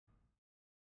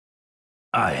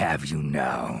I have you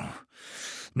now.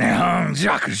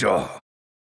 Zangetsu.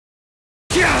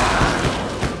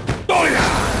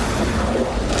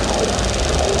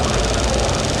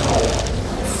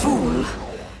 Fool,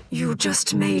 you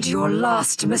just made your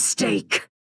last mistake.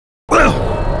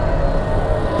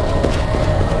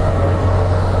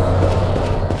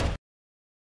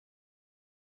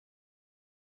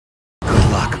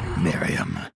 Good luck,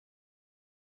 Miriam.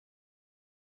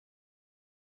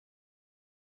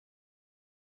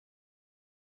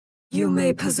 You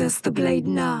may possess the blade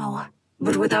now,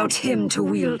 but without him to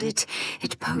wield it,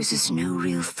 it poses no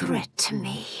real threat to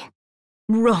me.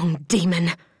 Wrong,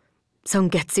 demon.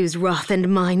 Zangetsu's wrath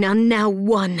and mine are now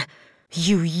one.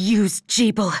 You used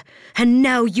Jeeble, and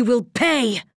now you will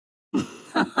pay!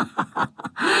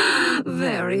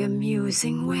 Very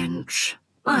amusing, wench.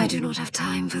 I do not have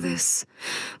time for this.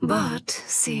 But,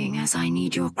 seeing as I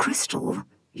need your crystal,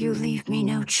 you leave me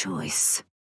no choice.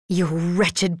 Your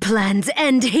wretched plans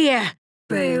end here!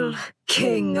 Baal,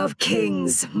 King of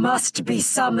Kings, must be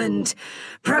summoned.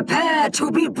 Prepare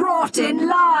to be brought in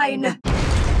line!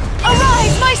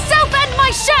 Arise, myself and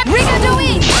my shadow! Riga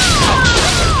Dohin!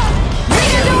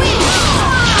 Riga Dohin!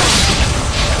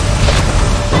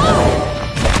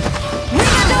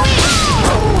 Riga Dohin!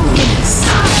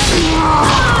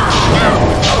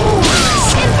 Arise,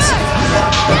 myself!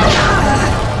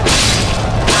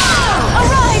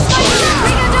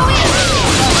 Riga Dohin!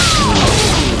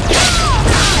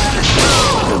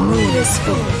 The moon is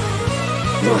full.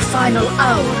 Your final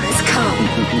hour is come.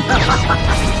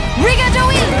 Riga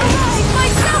Dohin! Arise,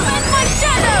 myself and my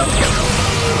shadow!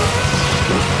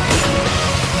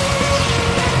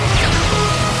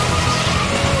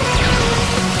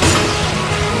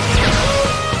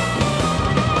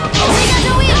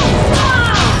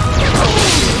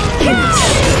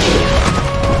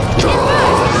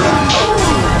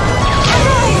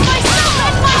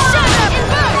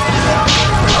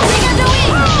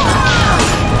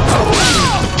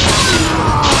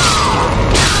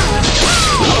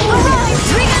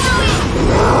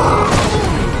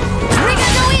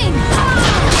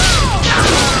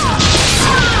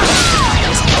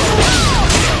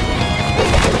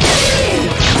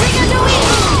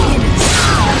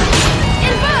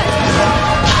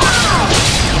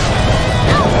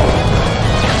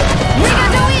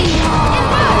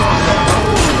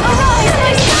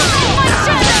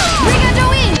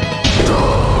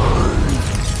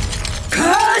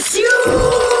 Curse you!